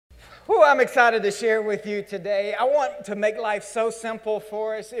Who I'm excited to share with you today. I want to make life so simple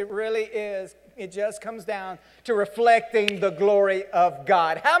for us. It really is. It just comes down to reflecting the glory of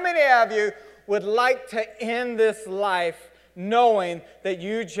God. How many of you would like to end this life knowing that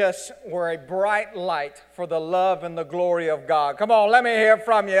you just were a bright light for the love and the glory of God? Come on, let me hear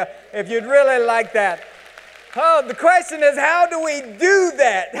from you if you'd really like that. Oh, the question is, how do we do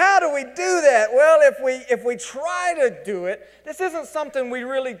that? How do we do that? Well, if we try to do it, this isn't something we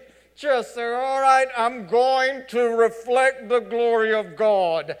really just say, all right, I'm going to reflect the glory of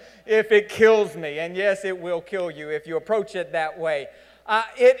God if it kills me. And yes, it will kill you if you approach it that way.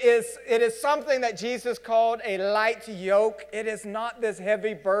 It is something that Jesus called a light yoke. It is not this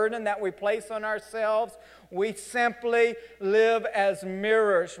heavy burden that we place on ourselves. We simply live as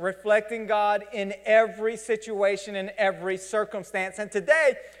mirrors, reflecting God in every situation, in every circumstance. And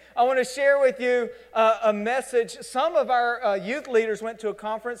today, I want to share with you a message. Some of our youth leaders went to a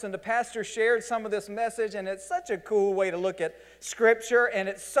conference and the pastor shared some of this message, and it's such a cool way to look at Scripture, and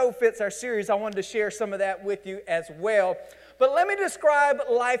it so fits our series. I wanted to share some of that with you as well. But let me describe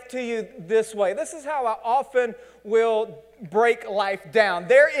life to you this way. This is how I often will break life down.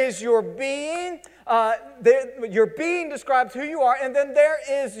 There is your being. Your being describes who you are, and then there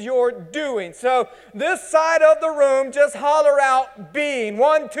is your doing. So this side of the room, just holler out being.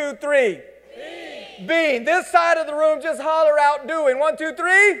 1, 2, 3. Being. Being. This side of the room, just holler out doing. 1, 2,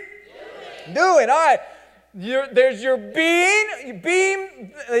 3. Doing. All right. There's your being.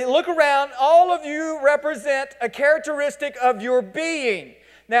 Being. Look around. All of you represent a characteristic of your being.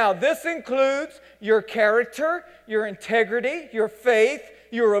 Now, this includes your character, your integrity, your faith,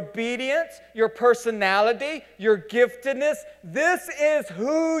 your obedience, your personality, your giftedness. This is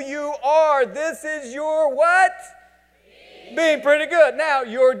who you are. This is your what? Being pretty good. Now,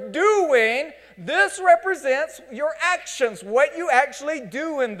 your doing, this represents your actions, what you actually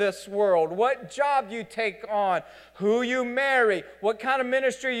do in this world, what job you take on, who you marry, what kind of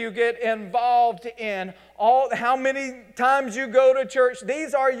ministry you get involved in, how many times you go to church.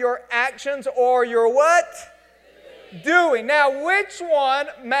 These are your actions or your what? Doing. Now, which one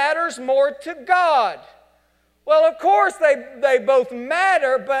matters more to God? Well, of course, they both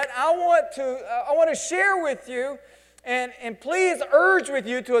matter, but I want to share with you and please urge with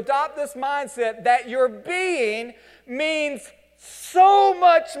you to adopt this mindset that your being means so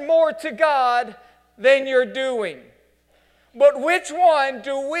much more to God than your doing. But which one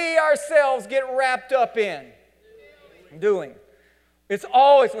do we ourselves get wrapped up in? Doing. It's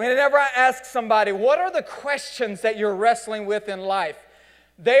always, whenever I ask somebody, what are the questions that you're wrestling with in life?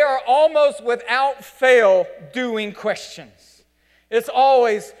 They are almost without fail doing questions. It's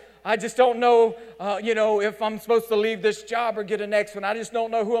always, I just don't know, if I'm supposed to leave this job or get a next one. I just don't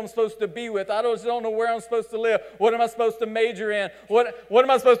know who I'm supposed to be with. I just don't know where I'm supposed to live. What am I supposed to major in? What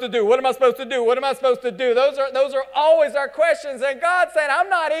am I supposed to do? What am I supposed to do? What am I supposed to do? Those are always our questions. And God's saying, I'm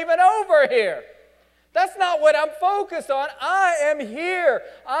not even over here. That's not what I'm focused on. I am here.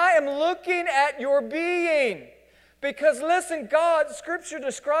 I am looking at your being. Because listen, Scripture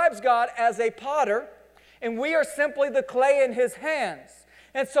describes God as a potter, and we are simply the clay in His hands.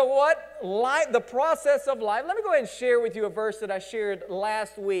 And so the process of life, let me go ahead and share with you a verse that I shared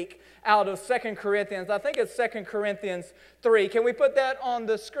last week out of 2 Corinthians. I think it's 2 Corinthians 3. Can we put that on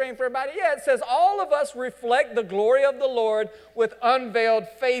the screen for everybody? Yeah, it says, all of us reflect the glory of the Lord with unveiled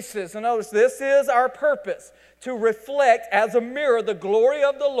faces. And notice, this is our purpose, to reflect as a mirror the glory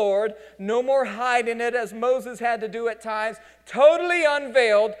of the Lord, no more hiding it as Moses had to do at times, totally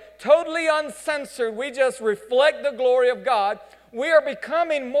unveiled, totally uncensored. We just reflect the glory of God. We are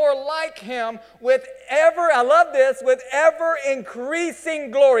becoming more like Him with ever increasing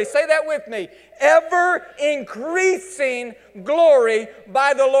glory. Say that with me. Ever increasing glory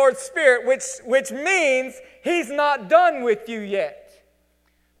by the Lord's Spirit, which means He's not done with you yet.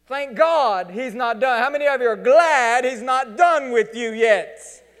 Thank God He's not done. How many of you are glad He's not done with you yet?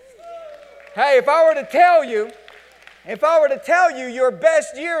 Hey, if I were to tell you your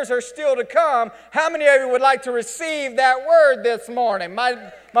best years are still to come, how many of you would like to receive that word this morning?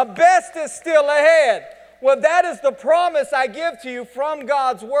 My best is still ahead. Well, that is the promise I give to you from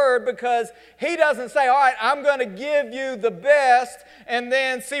God's word, because He doesn't say, all right, I'm going to give you the best and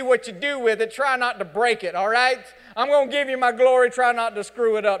then see what you do with it. Try not to break it, all right? I'm going to give you my glory. Try not to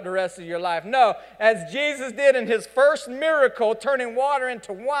screw it up the rest of your life. No, as Jesus did in His first miracle, turning water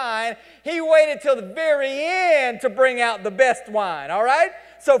into wine, He waited till the very end to bring out the best wine, all right?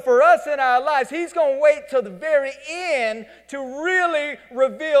 So for us in our lives, He's going to wait till the very end to really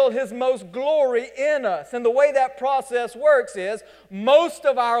reveal His most glory in us. And the way that process works is most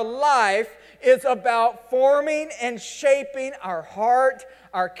of our life is about forming and shaping our heart,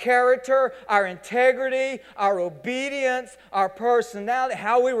 our character, our integrity, our obedience, our personality,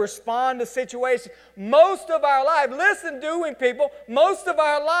 how we respond to situations. Most of our life, listen, doing people, most of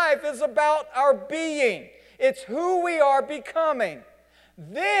our life is about our being. It's who we are becoming.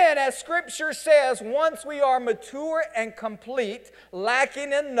 Then, as Scripture says, once we are mature and complete,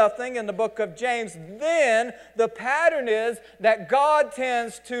 lacking in nothing in the book of James, then the pattern is that God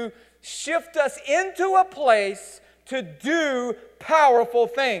tends to shift us into a place to do powerful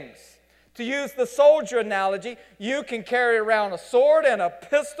things. To use the soldier analogy, you can carry around a sword and a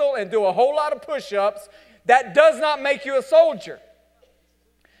pistol and do a whole lot of push-ups. That does not make you a soldier.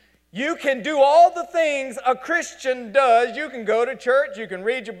 You can do all the things a Christian does. You can go to church, you can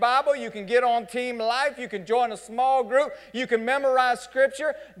read your Bible, you can get on Team Life, you can join a small group, you can memorize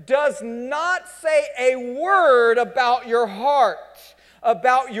Scripture. Does not say a word about your heart,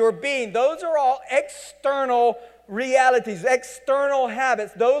 about your being. Those are all external realities, external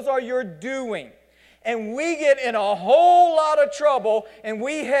habits. Those are your doing. And we get in a whole lot of trouble and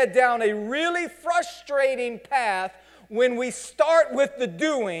we head down a really frustrating path when we start with the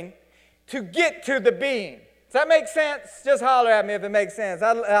doing to get to the being. Does that make sense? Just holler at me if it makes sense.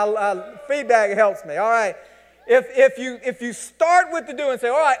 Feedback helps me. All right. If you start with the doing and say,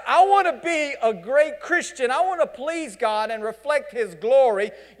 all right, I want to be a great Christian. I want to please God and reflect His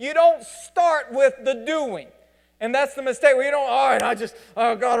glory. You don't start with the doing. And that's the mistake where you don't, all right,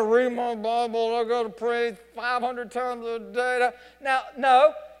 I got to read my Bible. I got to pray 500 times a day. Now,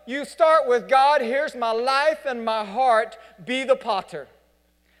 no, you start with, God, here's my life and my heart. Be the potter.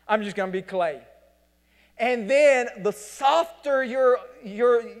 I'm just going to be clay. And then the softer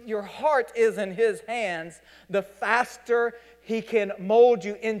your heart is in His hands, the faster He can mold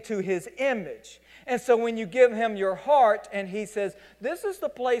you into His image. And so when you give Him your heart and He says, this is the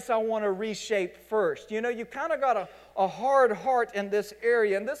place I want to reshape first. You know, you kind of got a hard heart in this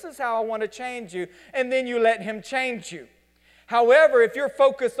area, and this is how I want to change you. And then you let Him change you. However, if you're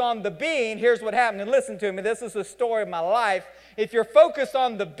focused on the being, here's what happened. And listen to me, this is the story of my life. If you're focused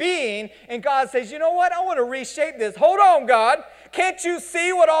on the being and God says, you know what, I want to reshape this. Hold on, God. Can't you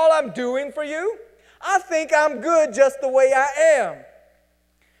see what all I'm doing for you? I think I'm good just the way I am.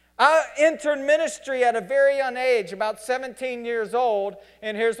 I entered ministry at a very young age, about 17 years old,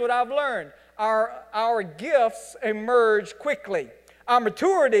 and here's what I've learned. Our gifts emerge quickly. Our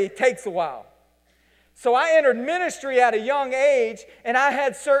maturity takes a while. So I entered ministry at a young age, and I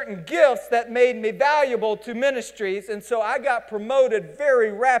had certain gifts that made me valuable to ministries, and so I got promoted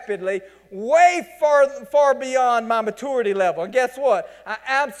very rapidly, way far beyond my maturity level. And guess what? I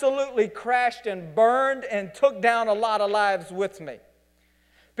absolutely crashed and burned and took down a lot of lives with me.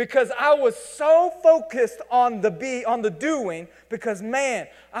 Because I was so focused on the doing, because man,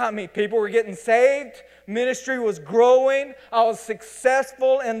 I mean, people were getting saved, ministry was growing, I was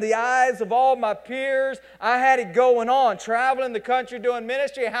successful in the eyes of all my peers, I had it going on, traveling the country doing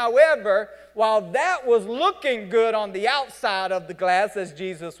ministry. However, while that was looking good on the outside of the glass, as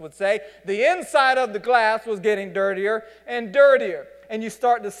Jesus would say, the inside of the glass was getting dirtier and dirtier. And you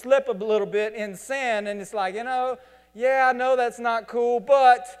start to slip a little bit in sin, and it's like, you know, yeah, I know that's not cool,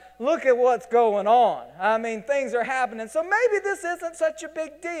 but look at what's going on. I mean, things are happening, so maybe this isn't such a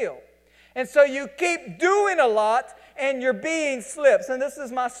big deal. And so you keep doing a lot, and your being slips, and this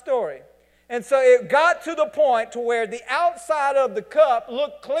is my story. And so it got to the point to where the outside of the cup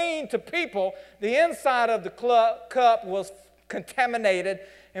looked clean to people. The inside of the cup was contaminated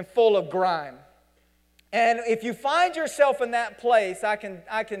and full of grime. And if you find yourself in that place, I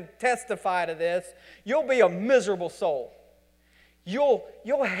can testify to this, you'll be a miserable soul. You'll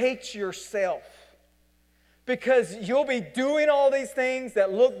hate yourself because you'll be doing all these things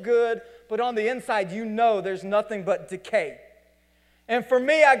that look good, but on the inside you know there's nothing but decay. And for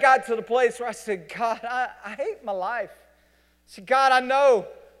me, I got to the place where I said, God, I hate my life. I said, God, I know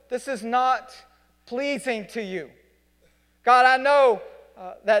this is not pleasing to you. God, I know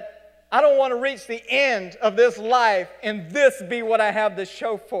that I don't want to reach the end of this life and this be what I have to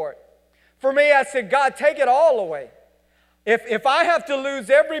show for it. For me, I said, God, take it all away. If I have to lose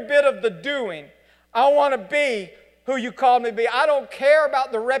every bit of the doing, I want to be who you called me to be. I don't care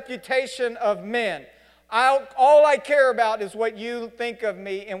about the reputation of men. All I care about is what you think of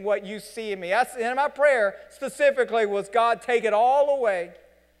me and what you see in me. And my prayer specifically was, God, take it all away.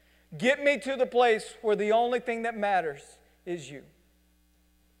 Get me to the place where the only thing that matters is you.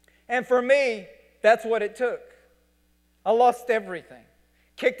 And for me, that's what it took. I lost everything.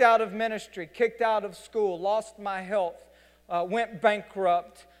 Kicked out of ministry, kicked out of school, lost my health, went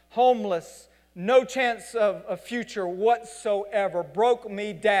bankrupt, homeless, no chance of a future whatsoever, broke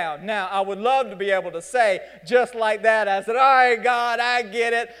me down. Now, I would love to be able to say just like that, I said, all right, God, I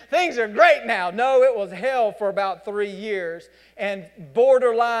get it. Things are great now. No, it was hell for about 3 years and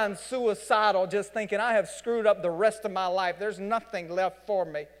borderline suicidal, just thinking I have screwed up the rest of my life. There's nothing left for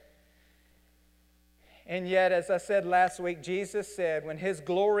me. And yet, as I said last week, Jesus said when His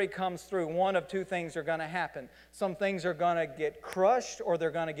glory comes through, one of two things are going to happen. Some things are going to get crushed or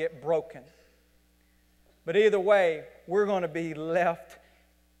they're going to get broken. But either way, we're going to be left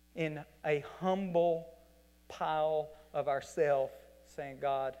in a humble pile of ourselves, saying,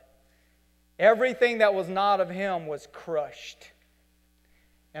 God, everything that was not of Him was crushed.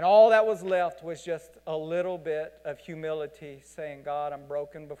 And all that was left was just a little bit of humility, saying, God, I'm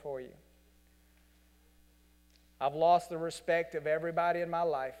broken before You. I've lost the respect of everybody in my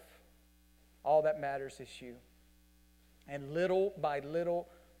life. All that matters is You. And little by little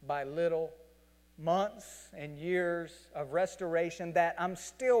by little, months and years of restoration that I'm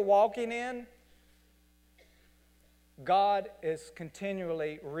still walking in, God is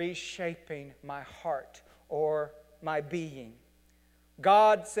continually reshaping my heart or my being.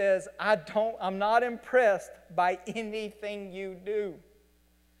 God says, I'm not impressed by anything you do.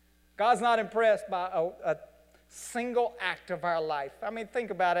 God's not impressed by a single act of our life. I mean, think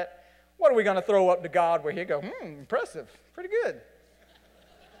about it. What are we going to throw up to God where He'll go, impressive, pretty good?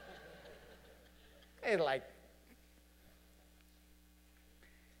 It's like,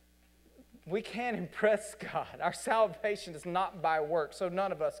 we can't impress God. Our salvation is not by works, so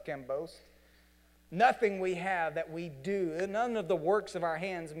none of us can boast. Nothing we have that we do, none of the works of our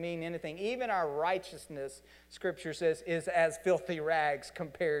hands mean anything. Even our righteousness, Scripture says, is as filthy rags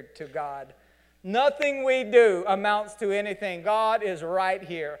compared to God. Nothing we do amounts to anything. God is right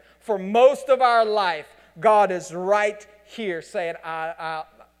here. For most of our life, God is right here saying, I'll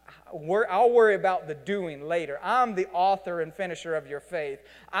worry about the doing later. I'm the author and finisher of your faith.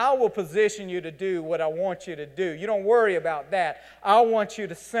 I will position you to do what I want you to do. You don't worry about that. I want you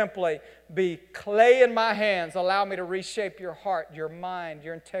to simply be clay in my hands. Allow me to reshape your heart, your mind,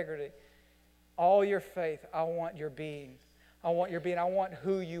 your integrity, all your faith. I want your being. I want your being. I want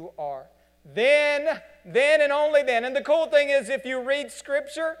who you are. Then and only then. And the cool thing is, if you read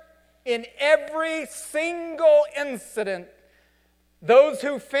Scripture, in every single incident, those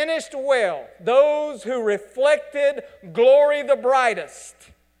who finished well, those who reflected glory the brightest,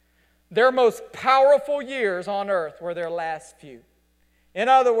 their most powerful years on earth were their last few. In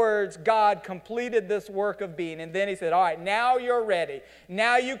other words, God completed this work of being, and then He said, all right, now you're ready.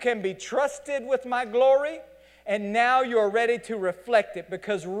 Now you can be trusted with my glory, and now you're ready to reflect it,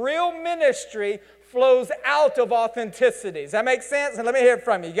 because real ministry flows out of authenticity. Does that make sense? And let me hear it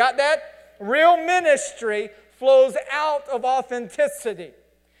from you. You got that? Real ministry flows out of authenticity.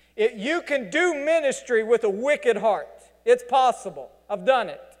 You can do ministry with a wicked heart. It's possible. I've done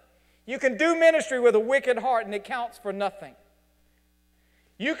it. You can do ministry with a wicked heart and it counts for nothing.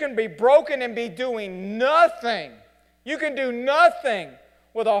 You can be broken and be doing nothing. You can do nothing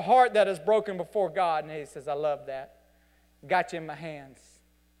with a heart that is broken before God. And He says, I love that. Got you in my hands.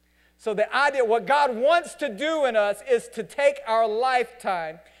 So the idea, what God wants to do in us is to take our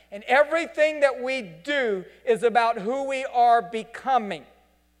lifetime, and everything that we do is about who we are becoming.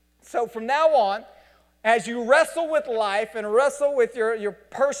 So from now on, as you wrestle with life and wrestle with your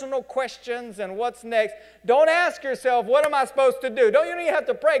personal questions and what's next, don't ask yourself, what am I supposed to do? Don't you even have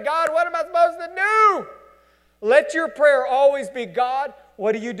to pray, God, what am I supposed to do? Let your prayer always be, God,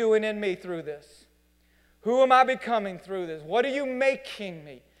 what are you doing in me through this? Who am I becoming through this? What are you making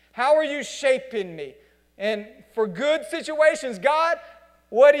me? How are you shaping me? And for good situations, God,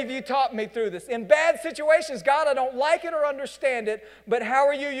 what have you taught me through this? In bad situations, God, I don't like it or understand it, but how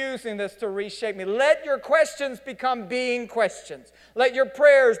are you using this to reshape me? Let your questions become being questions. Let your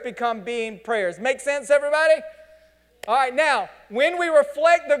prayers become being prayers. Make sense, everybody? All right, now, when we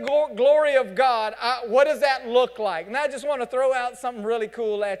reflect the glory of God, what does that look like? And I just want to throw out something really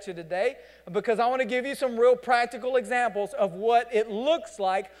cool at you today, because I want to give you some real practical examples of what it looks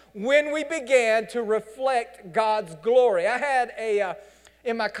like when we began to reflect God's glory.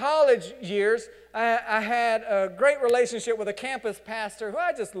 In my college years, I had a great relationship with a campus pastor who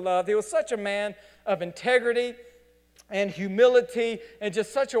I just loved. He was such a man of integrity and humility and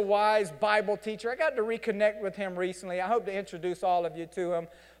just such a wise Bible teacher. I got to reconnect with him recently. I hope to introduce all of you to him.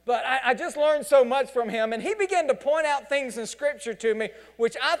 But I just learned so much from him, and he began to point out things in Scripture to me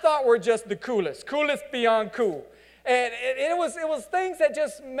which I thought were just the coolest beyond cool. And it was things that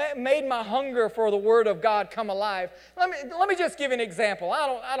just made my hunger for the Word of God come alive. Let me just give you an example.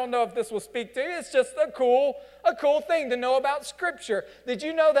 I don't know if this will speak to you. It's just a cool thing to know about Scripture. Did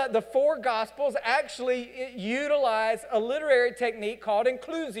you know that the 4 Gospels actually utilize a literary technique called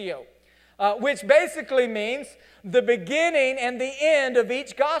inclusio? Which basically means the beginning and the end of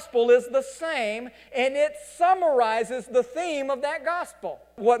each gospel is the same, and it summarizes the theme of that gospel.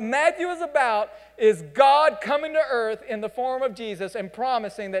 What Matthew is about is God coming to earth in the form of Jesus and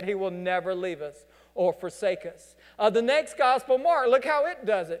promising that He will never leave us or forsake us. The next gospel, Mark, look how it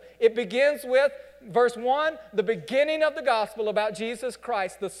does it. It begins with verse 1, the beginning of the gospel about Jesus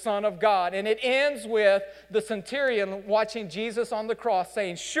Christ, the Son of God. And it ends with the centurion watching Jesus on the cross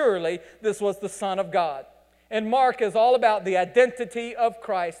saying, surely this was the Son of God. And Mark is all about the identity of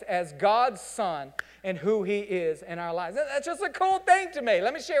Christ as God's Son and who He is in our lives. That's just a cool thing to me.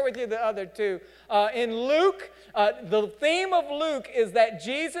 Let me share with you the other two. In Luke, the theme of Luke is that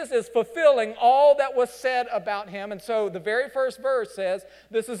Jesus is fulfilling all that was said about Him. And so the very first verse says,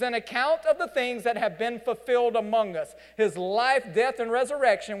 this is an account of the things that have been fulfilled among us. His life, death, and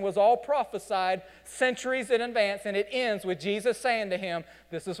resurrection was all prophesied centuries in advance. And it ends with Jesus saying to him,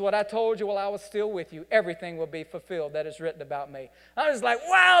 this is what I told you while I was still with you. Everything will be fulfilled that is written about me. I was like,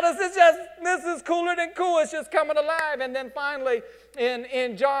 wow, this is cooler than cool. It's just coming alive. And then finally,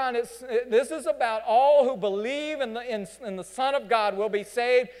 in John, this is about all who believe in the Son of God will be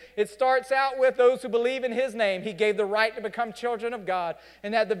saved. It starts out with those who believe in His name. He gave the right to become children of God.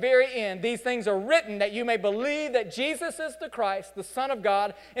 And at the very end, these things are written that you may believe that Jesus is the Christ, the Son of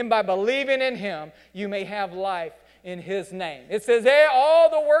God, and by believing in Him, you may have life in His name. It says, hey, all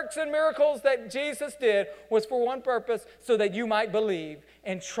the works and miracles that Jesus did was for one purpose, so that you might believe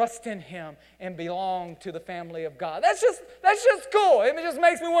and trust in Him and belong to the family of God. That's just cool. It just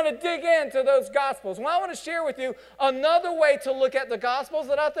makes me want to dig into those Gospels. Well, I want to share with you another way to look at the Gospels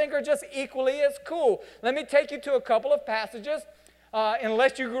that I think are just equally as cool. Let me take you to a couple of passages.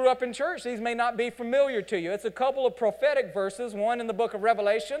 Unless you grew up in church, these may not be familiar to you. It's a couple of prophetic verses, one in the book of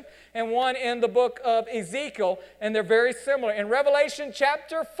Revelation and one in the book of Ezekiel, and they're very similar. In Revelation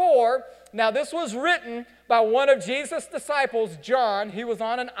chapter 4, now this was written by one of Jesus' disciples, John. He was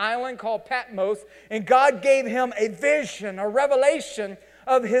on an island called Patmos, and God gave him a vision, a revelation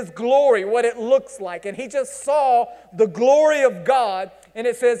of His glory, what it looks like. And he just saw the glory of God. And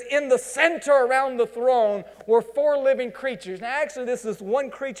it says, in the center around the throne were 4 living creatures. Now, actually, this is one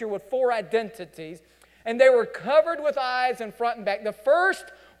creature with 4 identities. And they were covered with eyes in front and back. The first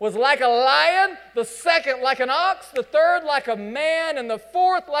was like a lion, the second like an ox, the third like a man, and the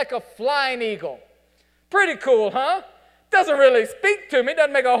fourth like a flying eagle. Pretty cool, huh? Doesn't really speak to me,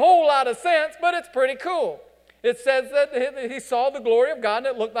 doesn't make a whole lot of sense, but it's pretty cool. It says that he saw the glory of God, and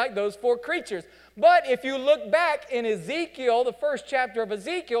it looked like those 4 creatures. But if you look back in Ezekiel, the first chapter of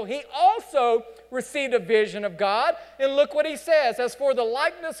Ezekiel, he also received a vision of God. And look what he says. As for the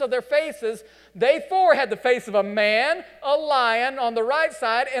likeness of their faces, they 4 had the face of a man, a lion on the right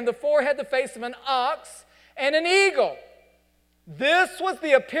side, and the 4 had the face of an ox and an eagle. This was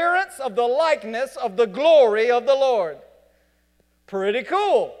the appearance of the likeness of the glory of the Lord. Pretty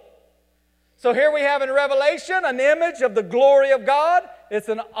cool. So here we have in Revelation an image of the glory of God. It's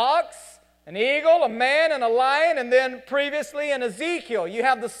an ox, an eagle, a man, and a lion. And then previously in Ezekiel, you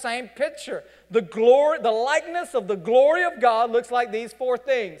have the same picture. The likeness of the glory of God looks like these 4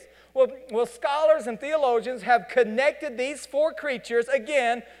 things. Well, scholars and theologians have connected these 4 creatures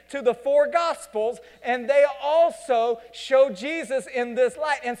again to the 4 Gospels, and they also show Jesus in this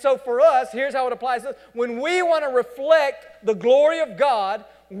light. And so for us, here's how it applies to us. When we want to reflect the glory of God,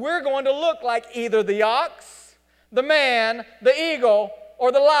 we're going to look like either the ox, the man, the eagle,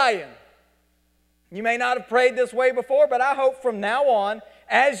 or the lion. You may not have prayed this way before, but I hope from now on,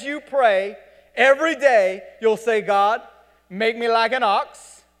 as you pray, every day you'll say, God, make me like an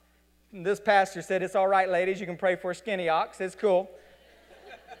ox. And this pastor said, it's all right, ladies, you can pray for a skinny ox. It's cool.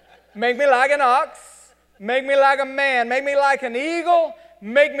 Make me like an ox. Make me like a man. Make me like an eagle.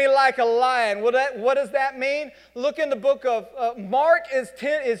 Make me like a lion. What does that mean? Look in the book of Mark is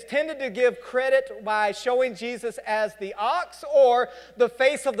tended to give credit by showing Jesus as the ox or the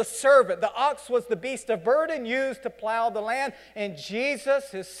face of the servant. The ox was the beast of burden used to plow the land. And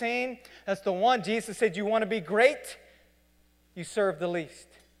Jesus is seen as the one. Jesus said, you want to be great? You serve the least.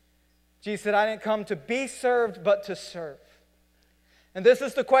 Jesus said, I didn't come to be served, but to serve. And this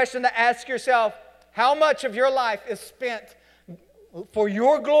is the question to ask yourself. How much of your life is spent for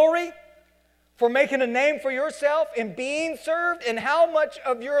your glory, for making a name for yourself and being served? And how much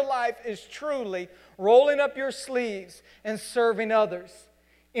of your life is truly rolling up your sleeves and serving others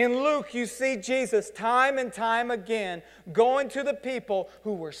In Luke, you see Jesus time and time again going to the people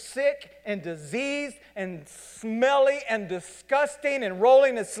who were sick and diseased and smelly and disgusting and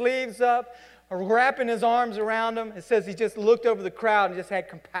rolling his sleeves up or wrapping his arms around them. It says he just looked over the crowd and just had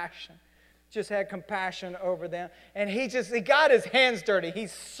compassion. Just had compassion over them. And he got his hands dirty. He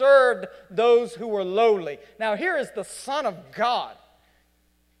served those who were lowly. Now here is the Son of God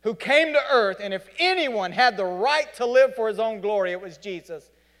who came to earth, and if anyone had the right to live for his own glory, it was Jesus.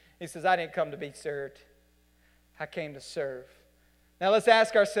 He says, I didn't come to be served. I came to serve. Now let's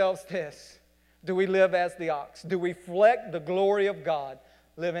ask ourselves this. Do we live as the ox? Do we reflect the glory of God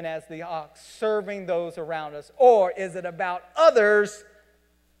living as the ox, serving those around us? Or is it about others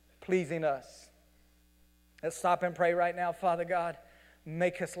pleasing us? Let's stop and pray right now. Father God,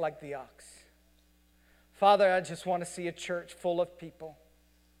 make us like the ox. Father, I just want to see a church full of people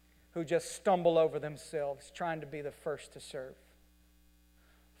who just stumble over themselves trying to be the first to serve.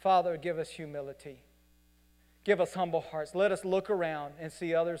 Father, give us humility. Give us humble hearts. Let us look around and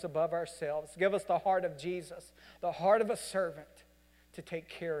see others above ourselves. Give us the heart of Jesus, the heart of a servant to take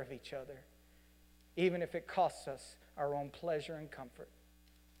care of each other, even if it costs us our own pleasure and comfort.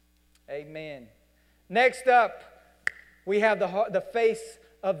 Amen. Next up, we have the face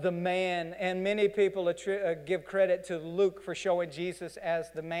of the man, and many people give credit to Luke for showing Jesus as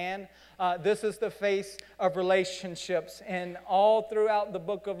the man. This is the face of relationships, and all throughout the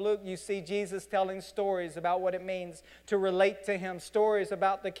book of Luke you see Jesus telling stories about what it means to relate to him, stories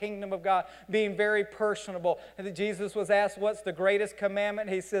about the kingdom of God, being very personable. And Jesus was asked, what's the greatest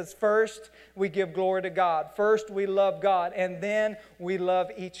commandment? He says, first we give glory to God, first we love God, and then we love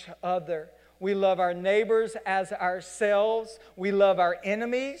each other. We love our neighbors as ourselves. We love our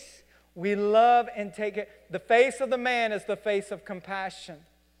enemies. We love and take it. The face of the man is the face of compassion.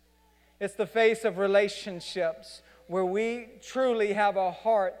 It's the face of relationships where we truly have a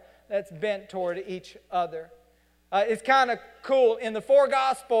heart that's bent toward each other. It's kind of cool. In the four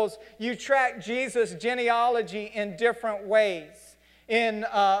Gospels, you track Jesus' genealogy in different ways. In,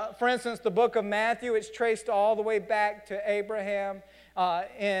 for instance, the book of Matthew, it's traced all the way back to Abraham.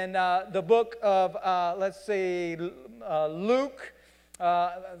 In the book of, Luke,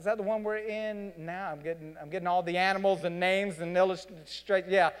 is that the one we're in now? I'm getting all the animals and names and illustrate.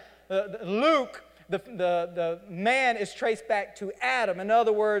 Yeah, Luke, the man is traced back to Adam. In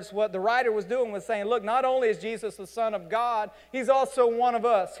other words, what the writer was doing was saying, look, not only is Jesus the Son of God, he's also one of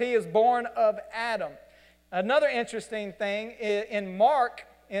us. He is born of Adam. Another interesting thing in Mark,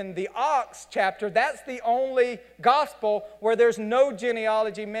 in the ox chapter, that's the only gospel where there's no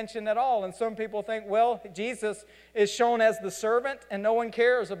genealogy mentioned at all. And some people think, well, Jesus is shown as the servant, and no one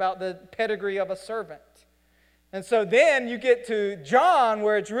cares about the pedigree of a servant. And so then you get to John,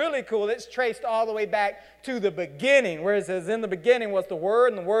 where it's really cool. It's traced all the way back to the beginning, where it says, in the beginning was the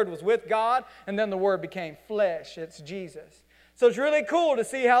Word, and the Word was with God, and then the Word became flesh. It's Jesus. So it's really cool to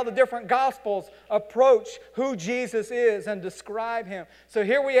see how the different Gospels approach who Jesus is and describe him. So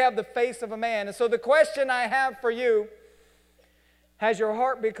here we have the face of a man. And so the question I have for you, has your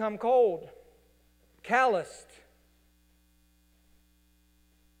heart become cold, calloused?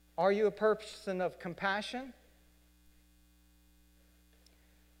 Are you a person of compassion?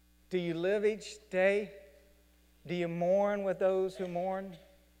 Do you live each day? Do you mourn with those who mourn?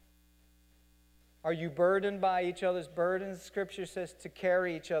 Are you burdened by each other's burdens? Scripture says to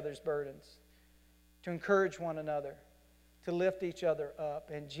carry each other's burdens, to encourage one another, to lift each other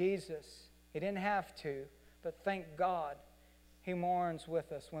up. And Jesus, he didn't have to, but thank God, he mourns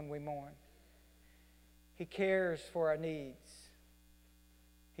with us when we mourn. He cares for our needs.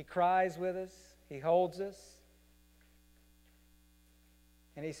 He cries with us. He holds us.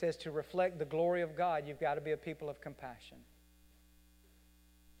 And he says to reflect the glory of God, you've got to be a people of compassion.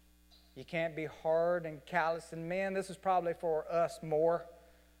 You can't be hard and callous. And men, this is probably for us more.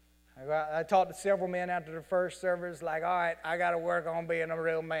 I talked to several men after the first service, like, all right, I got to work on being a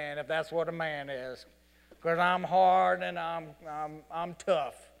real man, if that's what a man is. Because I'm hard and I'm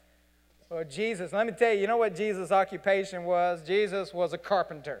tough. Well, Jesus, let me tell you, you know what Jesus' occupation was? Jesus was a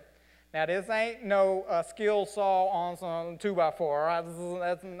carpenter. Now, this ain't no skill saw on some 2x4.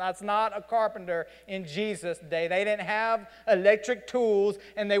 Right? That's not a carpenter in Jesus' day. They didn't have electric tools,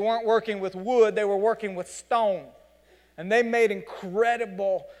 and they weren't working with wood. They were working with stone. And they made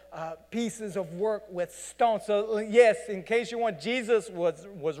incredible pieces of work with stone. So, yes, in case you want, Jesus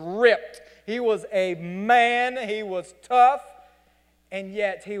was ripped. He was a man. He was tough. And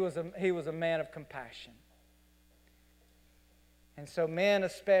yet, he was a man of compassion. And so men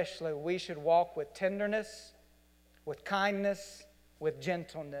especially, we should walk with tenderness, with kindness, with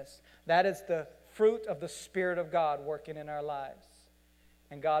gentleness. That is the fruit of the Spirit of God working in our lives.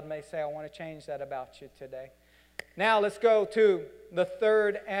 And God may say, I want to change that about you today. Now let's go to the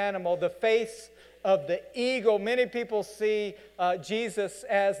third animal, the face of the eagle. Many people see Jesus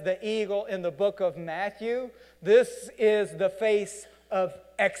as the eagle in the book of Matthew. This is the face of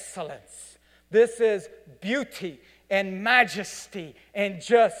excellence. This is beauty and majesty and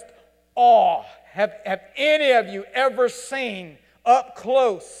just awe. Have any of you ever seen up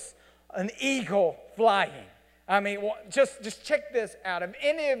close an eagle flying? I mean, just check this out. Have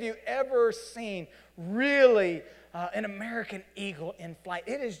any of you ever seen really an American eagle in flight?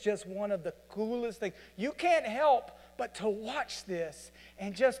 It is just one of the coolest things. You can't help but to watch this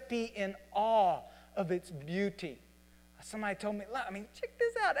and just be in awe of its beauty. Somebody told me, I mean, check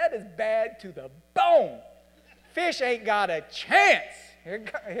this out. That is bad to the bone. Fish ain't got a chance. Here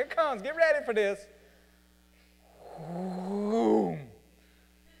it comes. Get ready for this. Boom.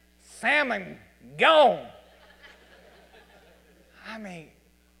 Salmon gone. I mean,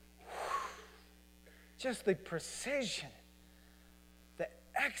 just the precision, the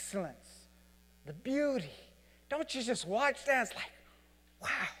excellence, the beauty. Don't you just watch that? It's like, wow.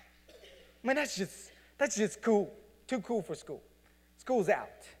 I mean, that's just cool. Too cool for school. School's out.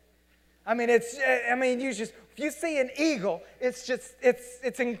 I mean, if you see an eagle,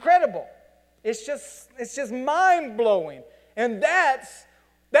 it's incredible. It's just mind-blowing. And that's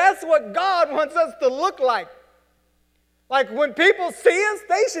what God wants us to look like. Like when people see us,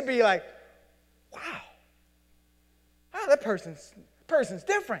 they should be like, wow, that person's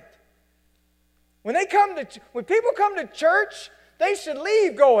different. When people come to church, they should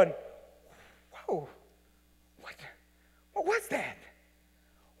leave going, whoa, what's that?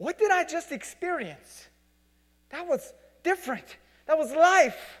 What did I just experience? That was different. That was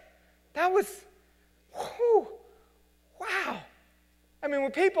life. That was, wow. I mean,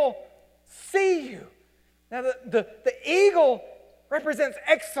 when people see you. Now, the eagle represents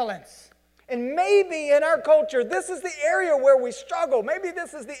excellence. And maybe in our culture, this is the area where we struggle. Maybe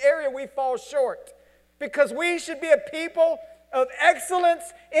this is the area we fall short. Because we should be a people of excellence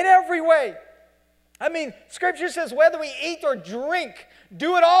in every way. I mean, Scripture says whether we eat or drink,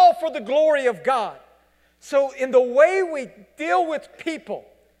 do it all for the glory of God. So in the way we deal with people,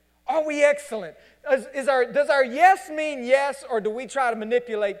 are we excellent? Does our yes mean yes, or do we try to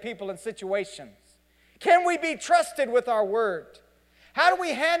manipulate people in situations? Can we be trusted with our word? How do we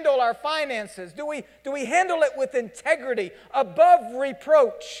handle our finances? Do we handle it with integrity, above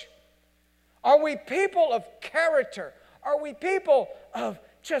reproach? Are we people of character? Are we people of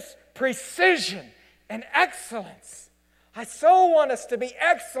just precision and excellence? I so want us to be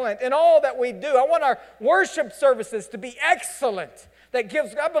excellent in all that we do. I want our worship services to be excellent. I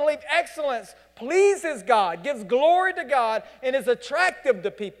believe excellence pleases God, gives glory to God, and is attractive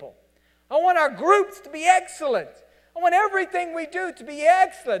to people. I want our groups to be excellent. I want everything we do to be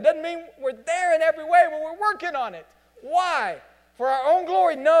excellent. Doesn't mean we're there in every way, but we're working on it. Why? For our own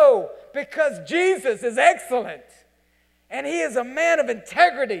glory? No, because Jesus is excellent. And He is a man of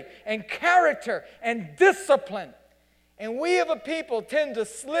integrity and character and discipline. And we as a people tend to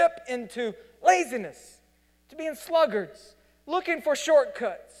slip into laziness, to being sluggards, looking for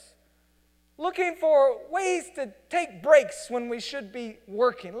shortcuts, looking for ways to take breaks when we should be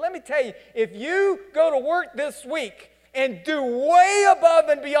working. Let me tell you, if you go to work this week and do way above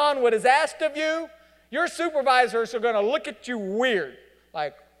and beyond what is asked of you, your supervisors are going to look at you weird,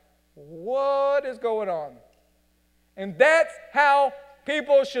 like, what is going on? And that's how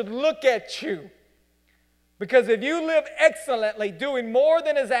people should look at you. Because if you live excellently, doing more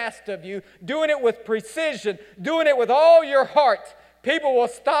than is asked of you, doing it with precision, doing it with all your heart, people will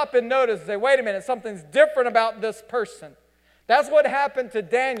stop and notice and say, wait a minute, something's different about this person. That's what happened to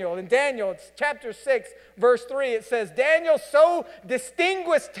Daniel. In Daniel, it's chapter 6, verse 3, it says, Daniel so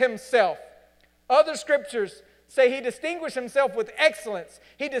distinguished himself. Other scriptures say he distinguished himself with excellence.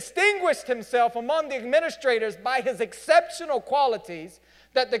 He distinguished himself among the administrators by his exceptional qualities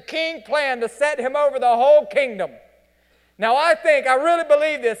that the king planned to set him over the whole kingdom. Now I really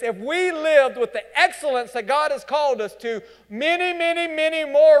believe this. If we lived with the excellence that God has called us to, many, many, many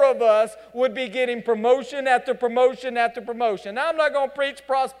more of us would be getting promotion after promotion after promotion. Now I'm not going to preach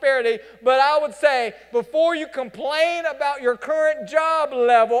prosperity, but I would say before you complain about your current job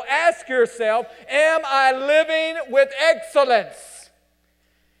level, ask yourself, am I living with excellence?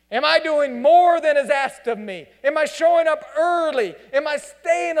 Am I doing more than is asked of me? Am I showing up early? Am I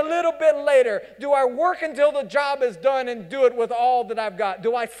staying a little bit later? Do I work until the job is done and do it with all that I've got?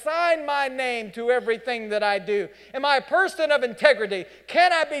 Do I sign my name to everything that I do? Am I a person of integrity?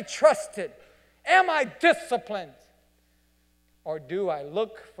 Can I be trusted? Am I disciplined? Or do I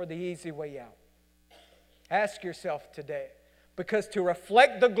look for the easy way out? Ask yourself today, Because to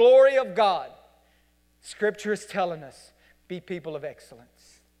reflect the glory of God, Scripture is telling us, be people of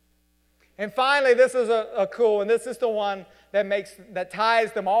excellence. And finally, this is a cool, and this is the one that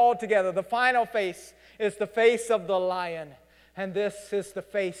ties them all together. The final face is the face of the lion, and this is the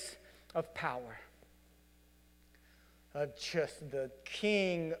face of power. Of just the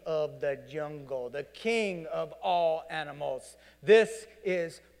king of the jungle, the king of all animals. This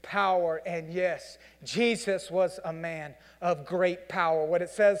is power, and yes, Jesus was a man of great power. What it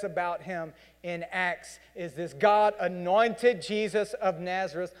says about him in Acts is this: God anointed Jesus of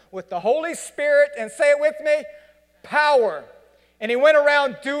Nazareth with the Holy Spirit, and say it with me, power. And he went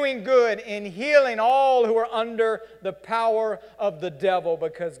around doing good and healing all who were under the power of the devil,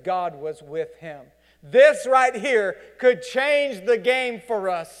 because God was with him. This right here could change the game for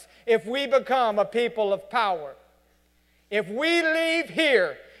us if we become a people of power. If we leave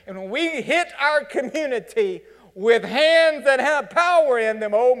here and we hit our community with hands that have power in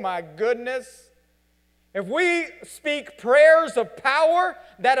them, oh my goodness. If we speak prayers of power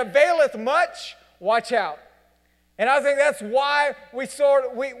that availeth much, watch out. And I think that's why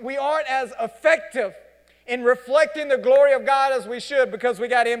we aren't as effective in reflecting the glory of God as we should, because we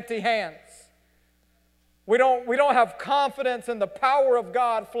got empty hands. We don't have confidence in the power of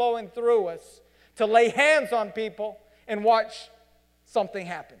God flowing through us to lay hands on people and watch something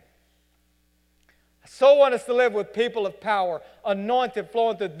happen. I so want us to live with people of power, anointed,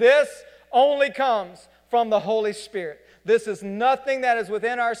 flowing through. This only comes from the Holy Spirit. This is nothing that is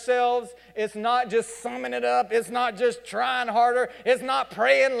within ourselves. It's not just summing it up. It's not just trying harder. It's not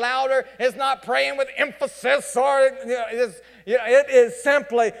praying louder. It's not praying with emphasis. It is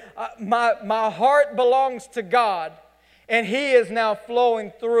simply, my heart belongs to God, and He is now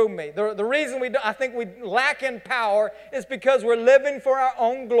flowing through me. The reason I think we lack in power is because we're living for our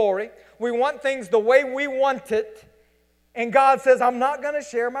own glory. We want things the way we want it, and God says, I'm not going to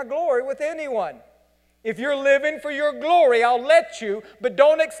share my glory with anyone. If you're living for your glory, I'll let you, but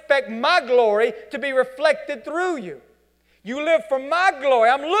don't expect my glory to be reflected through you. You live for my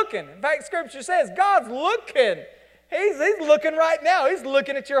glory. I'm looking. In fact, Scripture says God's looking. He's looking right now. He's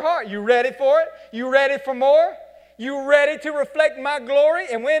looking at your heart. You ready for it? You ready for more? You ready to reflect my glory?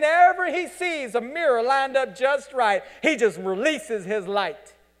 And whenever He sees a mirror lined up just right, He just releases His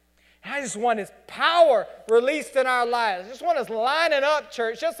light. I just want His power released in our lives. I just want us lining up,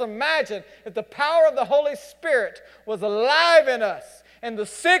 church. Just imagine if the power of the Holy Spirit was alive in us, and the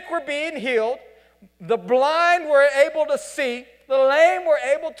sick were being healed, the blind were able to see, the lame were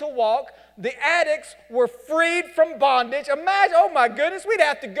able to walk, the addicts were freed from bondage. Imagine, oh my goodness, we'd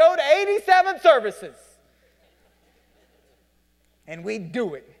have to go to 87 services. And we'd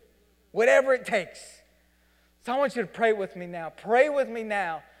do it, whatever it takes. So I want you to pray with me now. Pray with me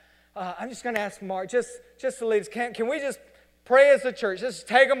now. I'm just going to ask Mark, just to lead us. Can we just pray as a church? Just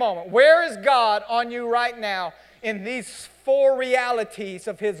take a moment. Where is God on you right now in these four realities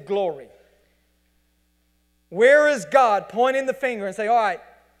of His glory? Where is God pointing the finger and say, all right,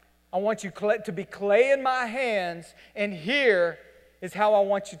 I want you to be clay in my hands, and here is how I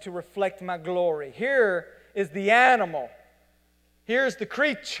want you to reflect my glory. Here is the animal. Here's the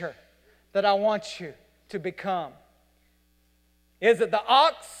creature that I want you to become. Is it the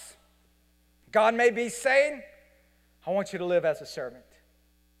ox? God may be saying, I want you to live as a servant.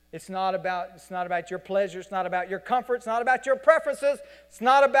 It's not about your pleasure. It's not about your comfort. It's not about your preferences. It's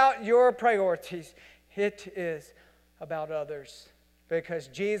not about your priorities. It is about others. Because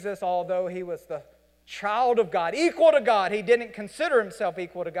Jesus, although He was the child of God, equal to God, He didn't consider Himself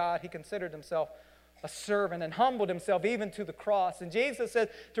equal to God. He considered Himself a servant and humbled Himself even to the cross. And Jesus said,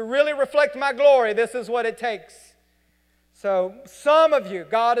 to really reflect my glory, this is what it takes. So some of you,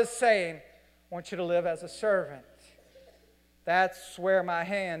 God is saying, I want you to live as a servant. That's where my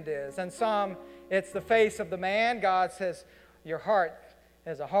hand is. And some, it's the face of the man. God says, your heart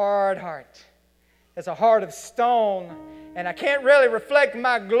is a hard heart. It's a heart of stone. And I can't really reflect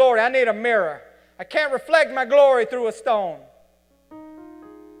my glory. I need a mirror. I can't reflect my glory through a stone.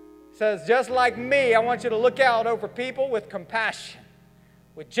 It says, just like me, I want you to look out over people with compassion,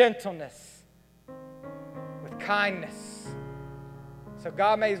 with gentleness, with kindness. So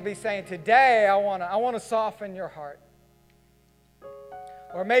God may be saying, today I want to soften your heart.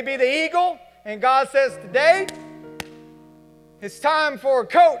 Or maybe the eagle, and God says, today it's time for a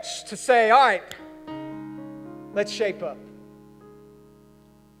coach to say, all right, let's shape up.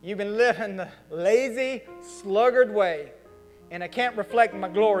 You've been living the lazy, sluggard way, and I can't reflect my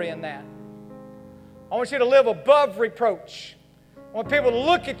glory in that. I want you to live above reproach. I want people to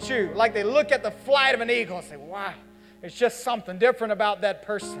look at you like they look at the flight of an eagle and say, wow. It's just something different about that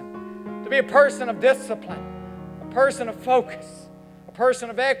person. To be a person of discipline, a person of focus, a person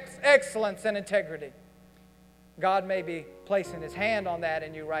of excellence and integrity. God may be placing His hand on that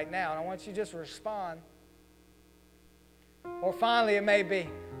in you right now, and I want you to just respond. Or finally, it may be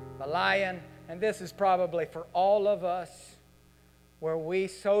the lion, and this is probably for all of us, where we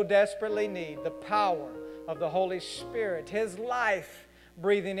so desperately need the power of the Holy Spirit, His life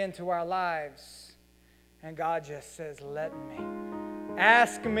breathing into our lives. And God just says, let me.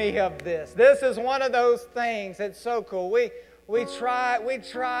 Ask me of this. This is one of those things that's so cool. We try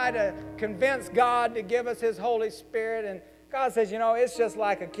to convince God to give us His Holy Spirit, and God says, it's just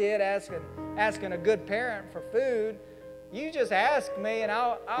like a kid asking a good parent for food. You just ask me and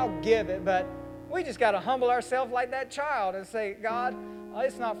I'll give it, but we just got to humble ourselves like that child and say, God,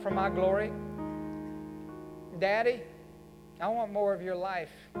 it's not for my glory. Daddy, I want more of your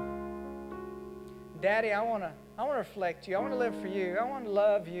life. Daddy, I want to reflect you. I want to live for you. I want to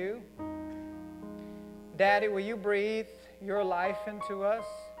love you. Daddy, will you breathe your life into us?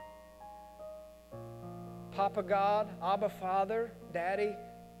 Papa God, Abba Father, Daddy,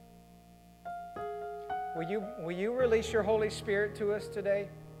 will you release your Holy Spirit to us today?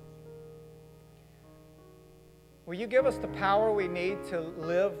 Will you give us the power we need to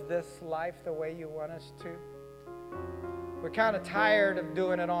live this life the way you want us to? We're kind of tired of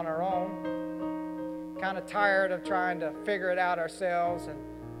doing it on our own. Kind of tired of trying to figure it out ourselves and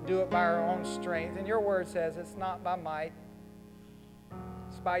do it by our own strength. And your word says it's not by might,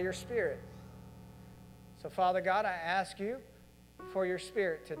 it's by your Spirit. So, Father God, I ask you for your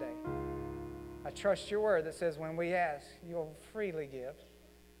Spirit today. I trust your word that says when we ask, you'll freely give.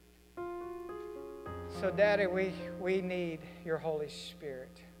 So, Daddy, we need your Holy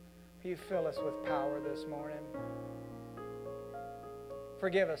Spirit. Will you fill us with power this morning?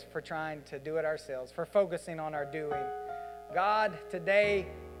 Forgive us for trying to do it ourselves, for focusing on our doing. God, today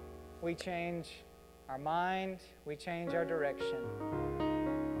we change our mind, we change our direction.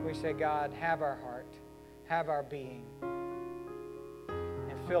 We say, God, have our heart, have our being,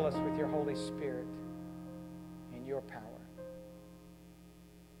 and fill us with your Holy Spirit and your power.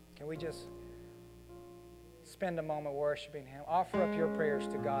 Can we just spend a moment worshiping Him? Offer up your prayers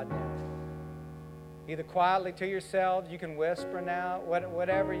to God now. Either quietly to yourself, you can whisper now,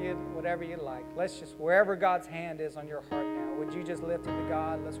 whatever you like. Let's just, wherever God's hand is on your heart now, would you just lift it to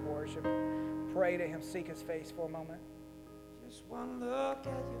God? Let's worship. Pray to Him. Seek His face for a moment. Just one look at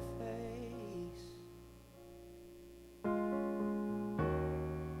your face.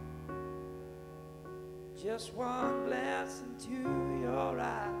 Just one glance into your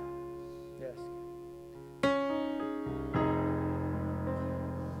eyes. Yes.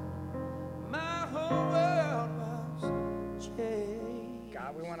 My whole world was changed.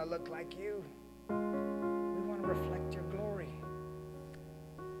 God, we want to look like you. We want to reflect your glory.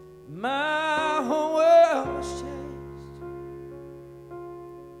 My whole world was changed.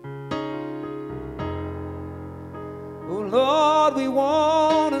 Oh Lord, we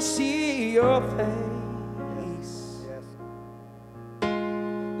want to see your face. Yes.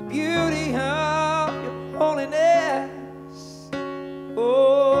 The beauty of your holiness.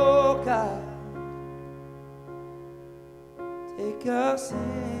 Oh God, take us in.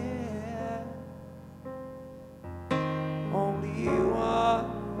 Only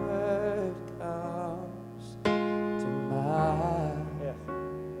one word comes to mind. Yes.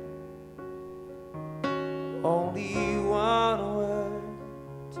 Only one word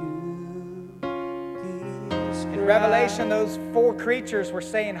to describe. In Revelation, those four creatures were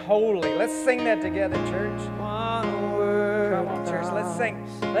saying holy. Let's sing that together, church. One word. Come on, church. Let's sing.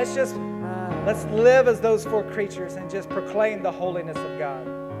 Let's live as those four creatures and just proclaim the holiness of God.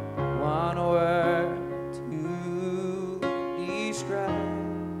 One word to describe.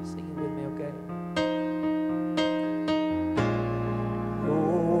 Sing it with me, okay?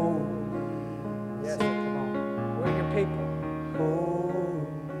 Holy. Yes. Come on. We're your people. Holy.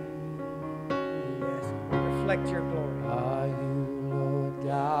 Yes. We reflect your glory. Are you Lord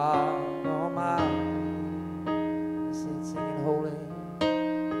God Almighty? Singing holy.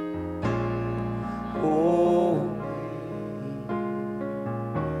 Holy.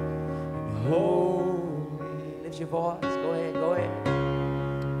 Holy.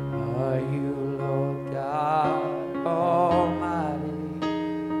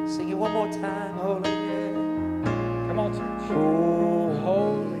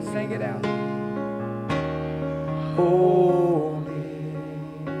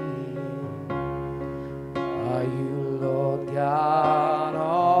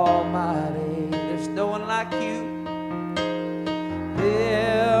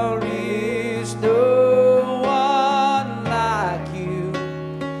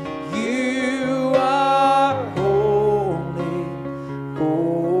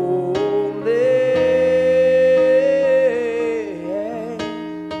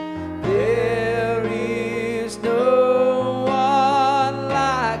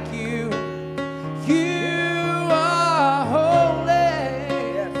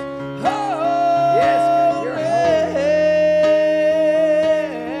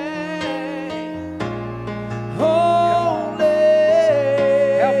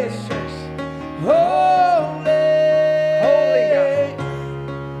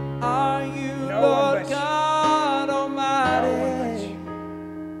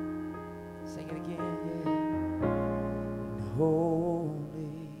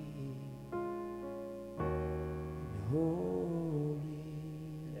 holy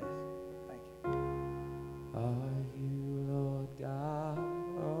Yes. Thank you. are you, Lord God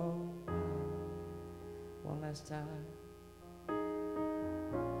Almighty. One last time.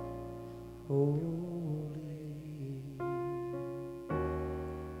 Holy,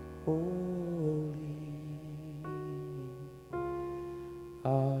 holy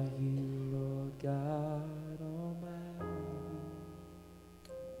are you, Lord God Almighty.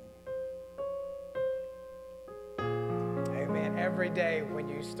 Amen. Every day when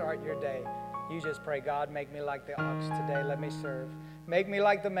you start your day, you just pray, God, make me like the ox today. Let me serve. Make me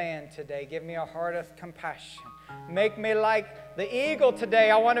like the man today. Give me a heart of compassion. Make me like the eagle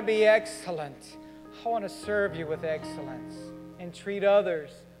today. I want to be excellent. I want to serve you with excellence and treat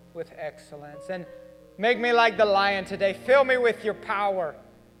others with excellence. And make me like the lion today. Fill me with your power.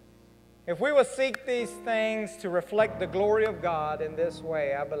 If we will seek these things to reflect the glory of God in this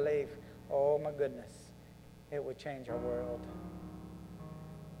way, I believe, oh my goodness, it would change our world.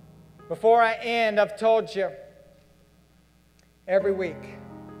 Before I end, I've told you every week,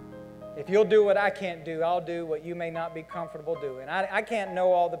 if you'll do what I can't do, I'll do what you may not be comfortable doing. I can't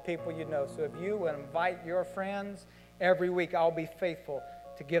know all the people you know, so if you will invite your friends every week, I'll be faithful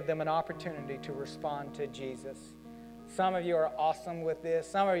to give them an opportunity to respond to Jesus. Some of you are awesome with this.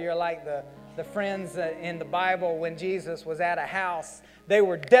 Some of you are like the friends in the Bible when Jesus was at a house. They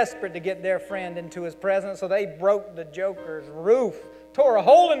were desperate to get their friend into his presence, so they broke the joker's roof, tore a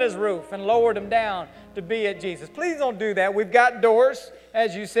hole in his roof, and lowered him down to be at Jesus. Please don't do that. We've got doors,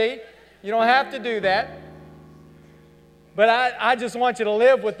 as you see. You don't have to do that. But I just want you to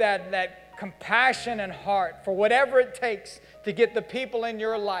live with that compassion and heart for whatever it takes to get the people in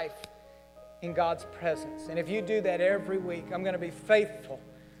your life in God's presence. And if you do that every week, I'm going to be faithful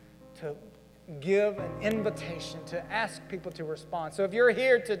to give an invitation to ask people to respond. So if you're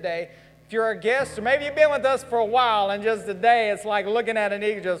here today, if you're a guest, or maybe you've been with us for a while and just today it's like looking at an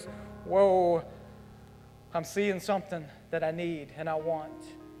eagle, just, whoa, I'm seeing something that I need and I want.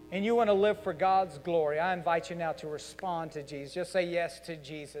 And you want to live for God's glory, I invite you now to respond to Jesus. Just say yes to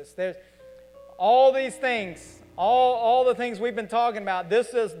Jesus. There's all these things, all the things we've been talking about.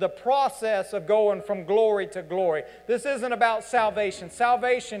 This is the process of going from glory to glory. This isn't about salvation.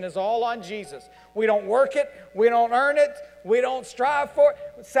 Salvation is all on Jesus. We don't work it. We don't earn it. We don't strive for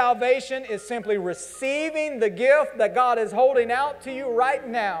it. Salvation is simply receiving the gift that God is holding out to you right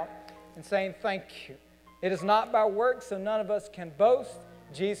now and saying thank you. It is not by works, so none of us can boast.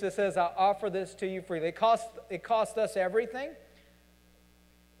 Jesus says, I offer this to you freely. It cost us everything,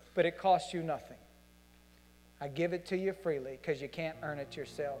 but it costs you nothing. I give it to you freely because you can't earn it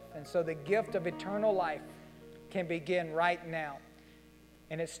yourself. And so the gift of eternal life can begin right now.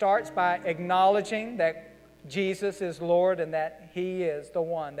 And it starts by acknowledging that Jesus is Lord and that He is the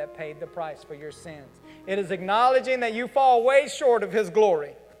one that paid the price for your sins. It is acknowledging that you fall way short of His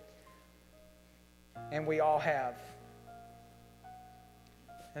glory. And we all have.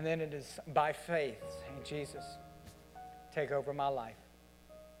 And then it is by faith saying, Jesus, take over my life.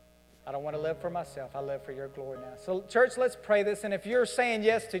 I don't want to live for myself. I live for your glory now. So, church, let's pray this. And if you're saying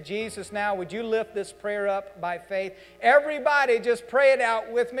yes to Jesus now, would you lift this prayer up by faith? Everybody just pray it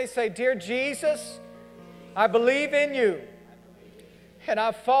out with me. Say, Dear Jesus, I believe in you, and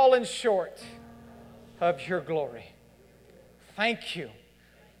I've fallen short of your glory. Thank you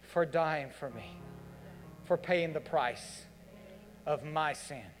for dying for me, for paying the price of my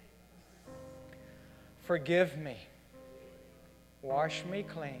sin. Forgive me, wash me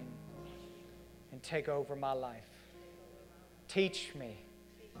clean, and take over my life. Teach me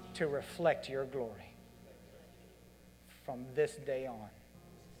to reflect your glory from this day on.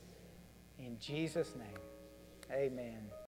 In Jesus' name, amen.